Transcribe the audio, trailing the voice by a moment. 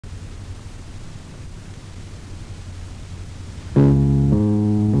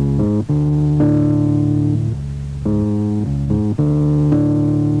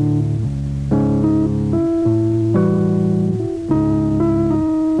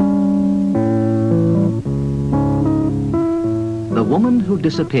Woman Who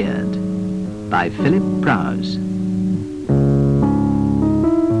Disappeared by Philip Prowse.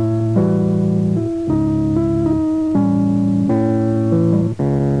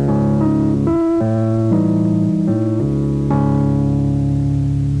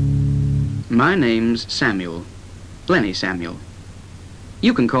 My name's Samuel, Lenny Samuel.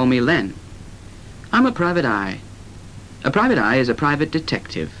 You can call me Len. I'm a private eye. A private eye is a private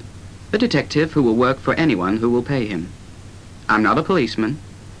detective. A detective who will work for anyone who will pay him. I'm not a policeman.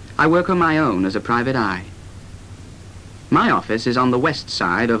 I work on my own as a private eye. My office is on the west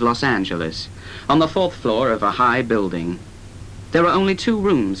side of Los Angeles, on the 4th floor of a high building. There are only 2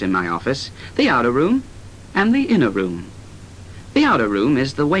 rooms in my office, the outer room and the inner room. The outer room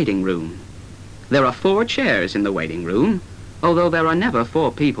is the waiting room. There are 4 chairs in the waiting room, although there are never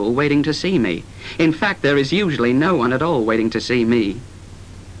 4 people waiting to see me. In fact, there is usually no one at all waiting to see me.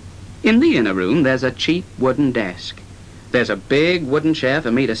 In the inner room, there's a cheap wooden desk. There's a big wooden chair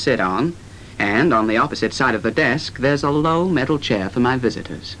for me to sit on, and on the opposite side of the desk, there's a low metal chair for my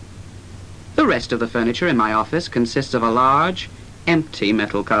visitors. The rest of the furniture in my office consists of a large, empty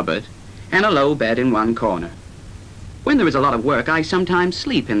metal cupboard and a low bed in one corner. When there is a lot of work, I sometimes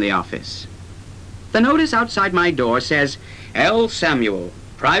sleep in the office. The notice outside my door says, L. Samuel,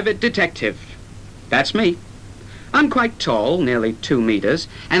 Private Detective. That's me. I'm quite tall, nearly 2 meters,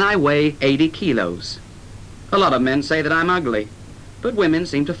 and I weigh 80 kilos. A lot of men say that I'm ugly, but women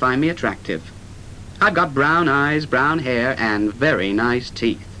seem to find me attractive. I've got brown eyes, brown hair, and very nice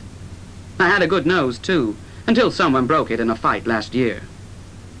teeth. I had a good nose, too, until someone broke it in a fight last year.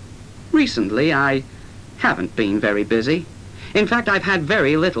 Recently, I haven't been very busy. In fact, I've had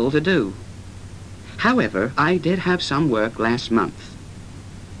very little to do. However, I did have some work last month.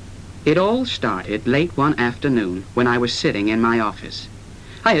 It all started late one afternoon when I was sitting in my office.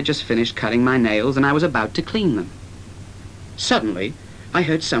 I had just finished cutting my nails and I was about to clean them. Suddenly, I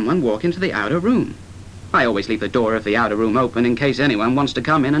heard someone walk into the outer room. I always leave the door of the outer room open in case anyone wants to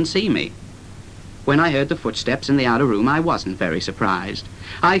come in and see me. When I heard the footsteps in the outer room, I wasn't very surprised.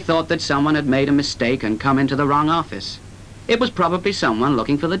 I thought that someone had made a mistake and come into the wrong office. It was probably someone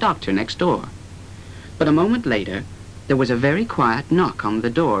looking for the doctor next door. But a moment later, there was a very quiet knock on the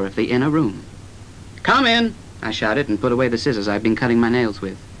door of the inner room. "Come in," I shouted and put away the scissors I'd been cutting my nails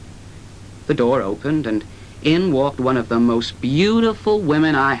with. The door opened and in walked one of the most beautiful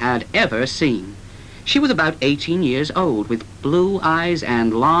women I had ever seen. She was about 18 years old with blue eyes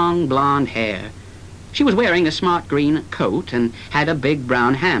and long blonde hair. She was wearing a smart green coat and had a big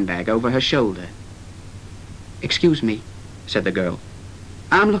brown handbag over her shoulder. "Excuse me," said the girl.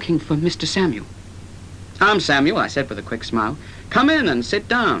 "I'm looking for Mr. Samuel." "I'm Samuel," I said with a quick smile. "Come in and sit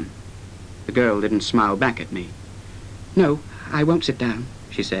down." The girl didn't smile back at me. "No, I won't sit down,"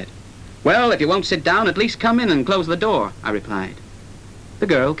 she said. "Well, if you won't sit down, at least come in and close the door," I replied. The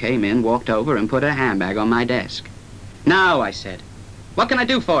girl came in, walked over, and put her handbag on my desk. "Now," I said, "what can I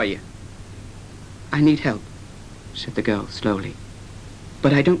do for you?" "I need help," said the girl slowly.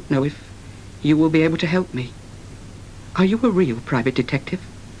 "But I don't know if you will be able to help me. Are you a real private detective?"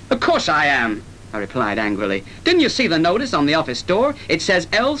 "Of course I am," I replied angrily. "Didn't you see the notice on the office door? It says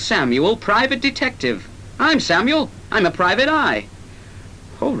L. Samuel, Private Detective. I'm Samuel. I'm a private eye."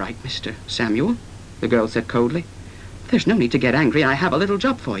 "All right, Mr. Samuel," the girl said coldly. "There's no need to get angry. I have a little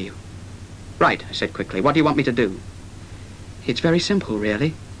job for you." "Right," I said quickly. "What do you want me to do?" "It's very simple,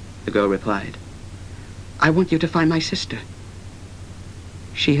 really," the girl replied. "I want you to find my sister.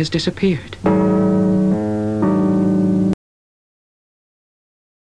 She has disappeared."